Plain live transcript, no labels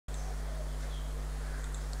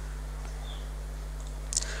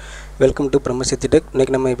Welcome to BirammaSakthiTech.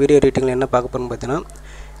 இன்னைக்கு நம்ம video எடிட்டிங்ல என்ன பார்க்க போறோம்னு பார்த்தீங்கன்னா,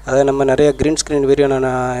 அத நம்ம நிறைய green screen வீடியோ நான்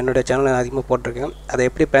என்னோட சேனல்ல அதிகமாக போட்டுருக்கேன். அதை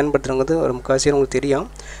எப்படி பயன்படுத்துறது ஒரு முக்காசி உங்களுக்கு தெரியும்.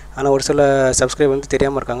 ஆனா ஒரு சில சப்ஸ்கிரைபர் வந்து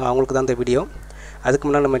தெரியாம இருக்காங்க. அவங்களுக்கு தான் இந்த வீடியோ. அதுக்கு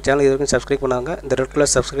முன்னாடி நம்ம சேனல் இதுவரைக்கும் சப்ஸ்கிரைப் பண்ணாங்க. இந்த ரெட்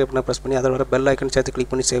கலர் சப்ஸ்கிரைப் பண்ண பிரஸ் பண்ணி அதோட பெல் ஐகான் சேர்த்து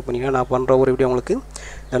கிளிக் பண்ணி சேவ் பண்ணினா நான் பண்ற ஒரு வீடியோ உங்களுக்கு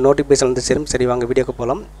நோட்டிஃபிகேஷன் வந்து சேரும். சரி வாங்க வீடியோக்கு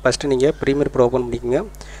போலாம். ஃபர்ஸ்ட் நீங்க Premiere Pro ஓபன் பண்ணிக்கங்க.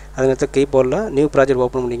 அதுக்கு கீபோர்ட்ல நியூ ப்ராஜெக்ட்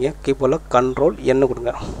ஓபன் பண்ணிங்க. கீபோர்ட்ல Ctrl N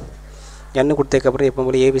கொடுங்க. என்ன கொடுத்ததுக்கு அப்புறம் எப்போ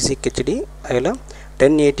போல AVC HD அதில்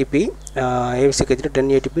 1080p AVC HD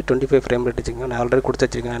 1080p 25 frame rate வச்சுக்கோங்க. நான் ஆல்ரெடி கொடுத்து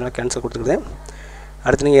வச்சிருக்கேன், அதனால் கேன்சல் கொடுத்துருக்கேன்.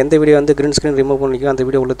 அடுத்து நீங்கள் எந்த வீடியோ வந்து க்ரீன் ஸ்க்ரீன் ரிமூவ் பண்ணிக்கோ அந்த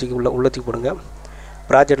வீடியோ உள்ளத்துக்கு போடுங்க.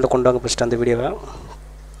 ப்ராஜெக்ட்டில் கொண்டு வாங்க ஃபஸ்ட்டு அந்த வீடியோவை.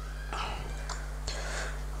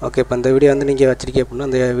 ஓகே, இப்போ இந்த வீடியோ வந்து நீங்கள் வச்சிருக்கீங்க அப்படின்னா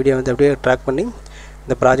அந்த வீடியோ வந்து அப்படியே ட்ராக் பண்ணி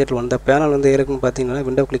இந்த ப்ராஜெக்ட்டில் வந்த பேனல் வந்து இருக்குன்னு பார்த்தீங்கன்னா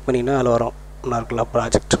விண்டோ கிளிக் பண்ணிங்கன்னா அதில் வரும் நல்லா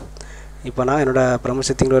ப்ராஜெக்ட். இப்போ நான் என்னோட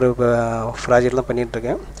BirammaSakthiங்கிற ஒரு ப்ராஜெக்ட் தான்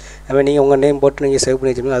பண்ணிகிட்ருக்கேன். அதுமாதிரி நீங்கள் உங்கள் நேம் போட்டு நீங்கள் சேவ் பண்ணி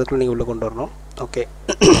வச்சுக்கோங்க. அதுக்குள்ளே நீங்கள் உள்ளே கொண்டு வரணும். ஓகே,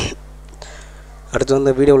 அடுத்து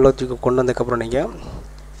வந்து வீடியோ உள்ள தூக்கி கொண்டு வந்ததுக்கப்புறம் நீங்கள்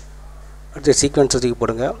அடுத்து சீக்வன்ஸ் தூக்கி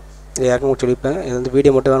போடுங்க. இது யாருக்கும் சொல்லிப்பேன். இது வந்து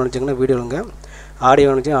வீடியோ மட்டும் வேணும்னு வச்சிங்கன்னா வீடியோங்க, ஆடியோ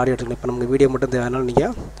வேணுச்சு ஆடியோ எடுத்துக்கணும். இப்போ நமக்கு வீடியோ மட்டும் தேவைனாலும்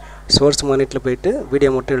நீங்கள் சோர்ஸ் மானிட்டரில் போய்ட்டு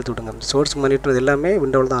வீடியோ மட்டும் எடுத்து விட்டுங்க. சோர்ஸ் மானிட்டர் இது எல்லாமே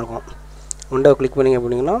விண்டோவில் தான் இருக்கும். விண்டோ கிளிக் பண்ணிங்க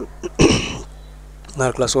அப்படின்னா நான்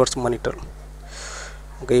இருக்கலாம் சோர்ஸ் மானிட்டர்.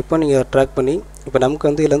 ஓகே, இப்போ நீங்கள் ட்ராக் பண்ணி இப்போ நமக்கு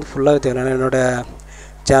வந்து இதில் வந்து ஃபுல்லாக தேவையான என்னோடய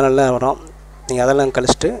சேனலில் வரும். நீங்கள் அதெல்லாம்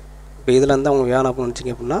கழிச்சிட்டு இப்போ இதில் வந்து அவங்க வேணும் அப்படின்னு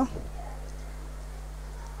நினச்சிங்க அப்படின்னா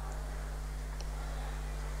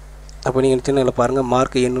அப்போ நீங்கள் சின்ன இதில் பாருங்கள்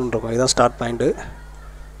மார்க் எண்ணுன்னு இருக்கும். இதுதான் ஸ்டார்ட் பாயிண்ட்டு.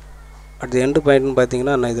 அடுத்து எண்டு பாயிண்ட்னு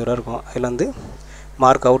பார்த்தீங்கன்னா நான் இது வரை இருக்கும். அதில் வந்து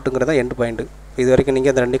மார்க் அவுட்டுங்கிறதா எண்டு பாயிண்ட்டு. இது வரைக்கும்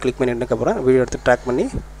நீங்கள் அந்த ரெண்டு கிளிக் பண்ணிட்டுக்கப்புறம் வீடியோ எடுத்து ட்ராக் பண்ணி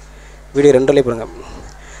வீடியோ ரெண்டுலேயே போடுங்க.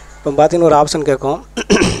 இப்போ பார்த்தீங்கன்னா ஒரு ஆப்ஷன் கேட்கும்.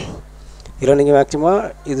 இதில் நீங்கள் மேக்ஸிமம்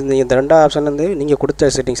இது இந்த ரெண்டாவது ஆப்ஷன் வந்து நீங்கள் கொடுத்த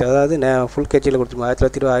செட்டிங்ஸ், அதாவது நான் ஃபுல் கேஜியில் கொடுத்துருவோம்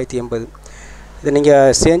 1920 1080. இது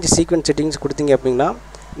நீங்கள் சேஞ்ச் சீக்வன்ஸ் செட்டிங்ஸ் கொடுத்தீங்க அப்படின்னா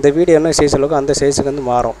இந்த வீடியோ என்ன சைஸ் அளவுக்கு அந்த சைஸுக்கு வந்து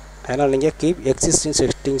மாறும். அதனால் நீங்கள் கீப் எக்ஸிஸ்டிங்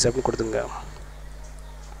செட்டிங்ஸ் அப்படின்னு கொடுத்துங்க.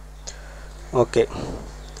 ஓகே,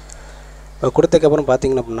 இப்போ கொடுத்ததுக்கப்புறம்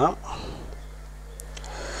பார்த்தீங்கன்னா அப்படின்னா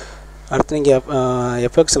அடுத்து நீங்கள்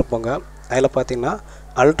எஃபெக்ட்ஸில் போங்க. அதில் பார்த்தீங்கன்னா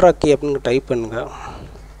அல்ட்ரா கீ அப்படின்னு டைப் பண்ணுங்கள்.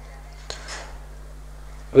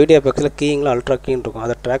 வீடியோ எஃபெக்ட்ஸில் கீயிங்கில் அல்ட்ரா கீன்னு இருக்கும்.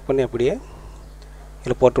 அதை ட்ராக் பண்ணி அப்படியே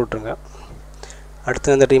இதில் போட்டு விட்ருங்க.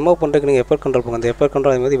 அடுத்து அந்த ரிமூவ் பண்ணுறதுக்கு நீங்கள் எஃபெக்ட் கண்ட்ரோல் போங்க. அந்த எஃபெக்ட்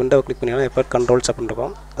கண்ட்ரோல் அதே மாதிரி விண்டோவை கிளிக் பண்ணிங்கன்னா எஃபெக்ட் கண்ட்ரோல்ஸ் அப்படின்னு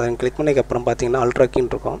இருக்கும். அதை கிளிக் பண்ணதுக்கப்புறம் பார்த்தீங்கன்னா அல்ட்ரா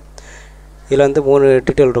கீன்னு இருக்கும். இதில் வந்து 3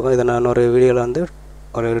 டீட்டெயில் இருக்கும். இதை நான் ஒரு வீடியோவில் வந்து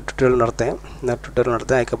ஒரு டுட்டோரியல் நடத்தேன்.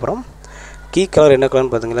 அதுக்கப்புறம் கீ கலர் என்ன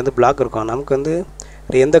கலர்னு பார்த்தீங்கன்னா வந்து பிளாக் இருக்கும். நமக்கு வந்து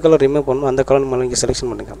எந்த கலர் ரிமூவ் பண்ணணும் அந்த கலர் மேலே நீங்கள்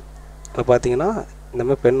செலெக்ஷன் பண்ணுங்கள். இப்போ பார்த்தீங்கன்னா இந்த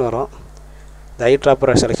மாதிரி பென் வரும். இந்த ஐ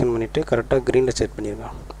ட்ராப்பரை செலெக்ஷன் பண்ணிவிட்டு கரெக்டாக க்ரீனில் செட் பண்ணிடுங்க.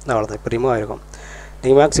 அவ்வளோதான், இப்போ ரிமூவ் ஆகிருக்கும்.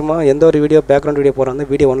 நீங்கள் மேக்ஸிமம் எந்த ஒரு வீடியோ பேக்ரவுண்ட் வீடியோ போகிறாங்க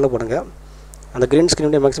வீடியோ 1ல் போடுங்க. அந்த green screen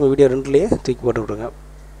video maximum video 2லேயே தூக்கி போட்டு விட்ருங்க.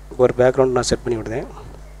 இப்போ ஒரு பேக்ரவுண்ட் நான் செட் பண்ணி விடுதேன்.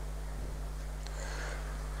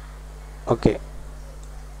 ஓகே,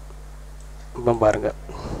 இப்போ பாருங்கள்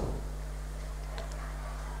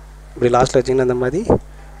இப்படி லாஸ்ட்டில் வச்சிங்கன்னா இந்த மாதிரி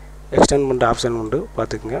எக்ஸ்டெண்ட் பண்ணுற ஆப்ஷன் உண்டு,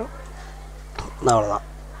 பார்த்துக்குங்க. அவ்வளோதான்.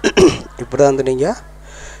 இப்படி தான் வந்து நீங்கள்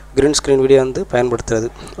க்ரீன் ஸ்க்ரீன் வீடியோ வந்து பயன்படுத்துறது.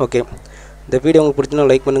 ஓகே, இந்த வீடியோ உங்களுக்கு பிடிச்சினா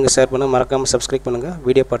லைக் பண்ணுங்கள், ஷேர் பண்ணுங்கள், மறக்காமல் சப்ஸ்கிரைப் பண்ணுங்கள்.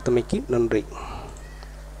 வீடியோ பார்த்தமைக்கு நன்றி.